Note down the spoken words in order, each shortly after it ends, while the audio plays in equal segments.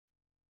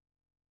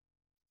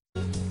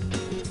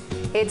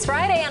It's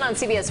Friday and on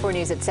CBS 4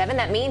 News at 7.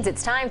 That means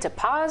it's time to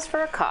pause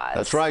for a cause.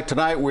 That's right.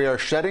 Tonight we are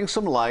shedding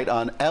some light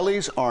on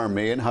Ellie's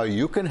Army and how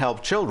you can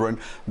help children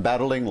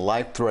battling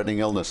life-threatening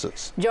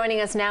illnesses. Joining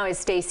us now is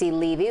Stacey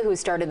Levy, who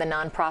started the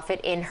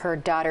nonprofit in her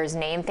daughter's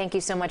name. Thank you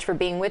so much for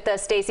being with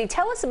us, Stacey.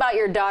 Tell us about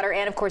your daughter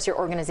and, of course, your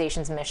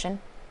organization's mission.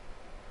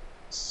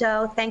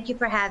 So thank you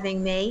for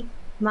having me.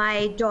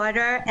 My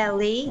daughter,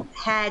 Ellie,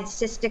 had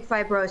cystic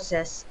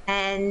fibrosis,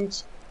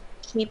 and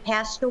she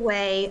passed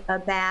away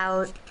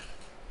about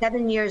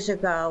 7 years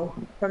ago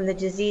from the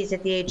disease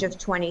at the age of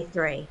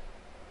 23.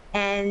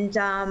 And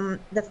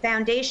the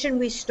foundation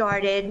we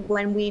started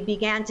when we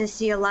began to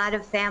see a lot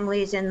of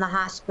families in the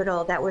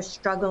hospital that were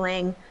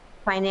struggling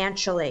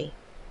financially.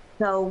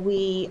 So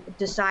we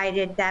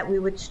decided that we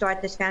would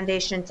start this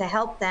foundation to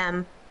help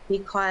them,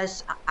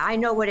 because I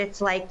know what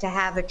it's like to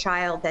have a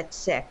child that's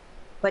sick,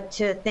 but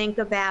to think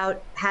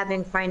about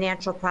having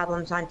financial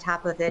problems on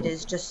top of it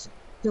is just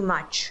too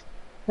much.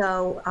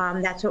 So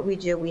that's what we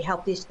do. We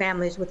help these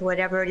families with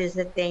whatever it is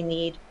that they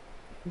need: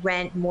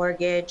 rent,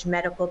 mortgage,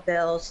 medical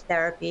bills,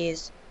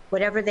 therapies,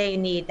 whatever they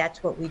need.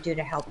 That's what we do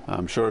to help.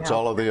 I'm sure it's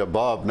all of the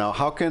above. Now,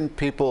 how can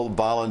people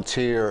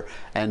volunteer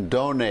and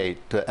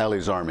donate to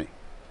Ellie's Army?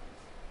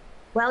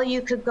 Well,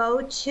 you could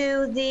go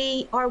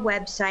to our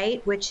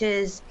website, which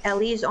is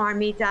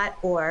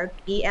elliesarmy.org,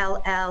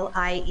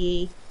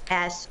 ELLIES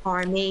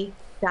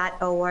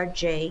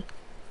army.org.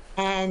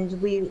 And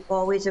we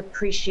always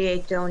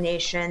appreciate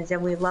donations,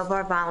 and we love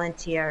our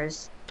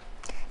volunteers.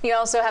 You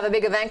also have a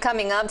big event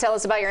coming up. Tell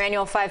us about your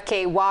annual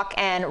 5K walk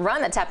and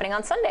run that's happening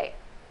on Sunday.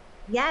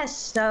 Yes.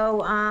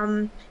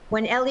 So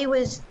when Ellie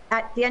was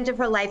at the end of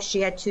her life, she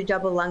had 2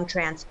 double lung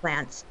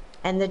transplants.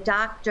 And the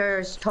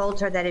doctors told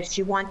her that if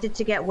she wanted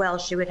to get well,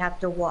 she would have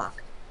to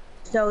walk.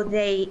 So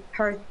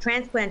her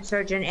transplant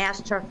surgeon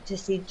asked her to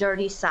see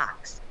dirty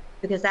socks,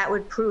 because that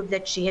would prove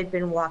that she had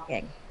been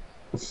walking.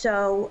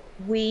 So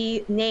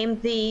we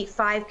named the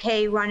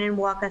 5K run and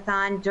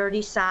walkathon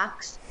Dirty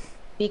Socks,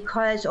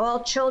 because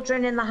all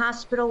children in the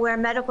hospital wear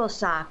medical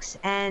socks,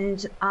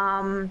 and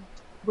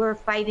we're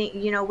fighting,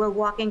 we're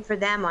walking for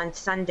them on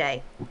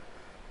Sunday.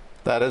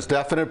 That is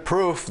definite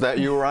proof that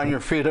you were on your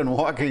feet and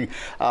walking.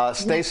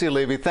 Stacey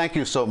Levy, thank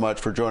you so much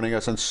for joining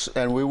us,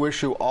 and we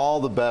wish you all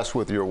the best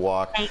with your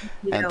walk. Thank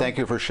you. And thank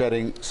you for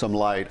shedding some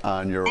light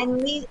on your...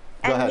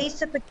 And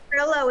Lisa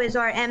Petrillo is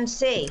our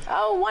MC.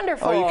 Oh,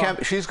 wonderful. Oh, you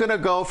can't. She's going to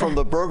go from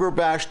the Burger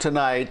Bash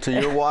tonight to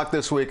your walk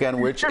this weekend,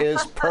 which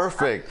is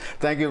perfect.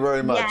 Thank you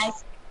very much.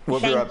 Yes. We'll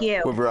Thank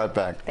you. We'll be right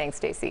back. Thanks,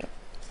 Stacey.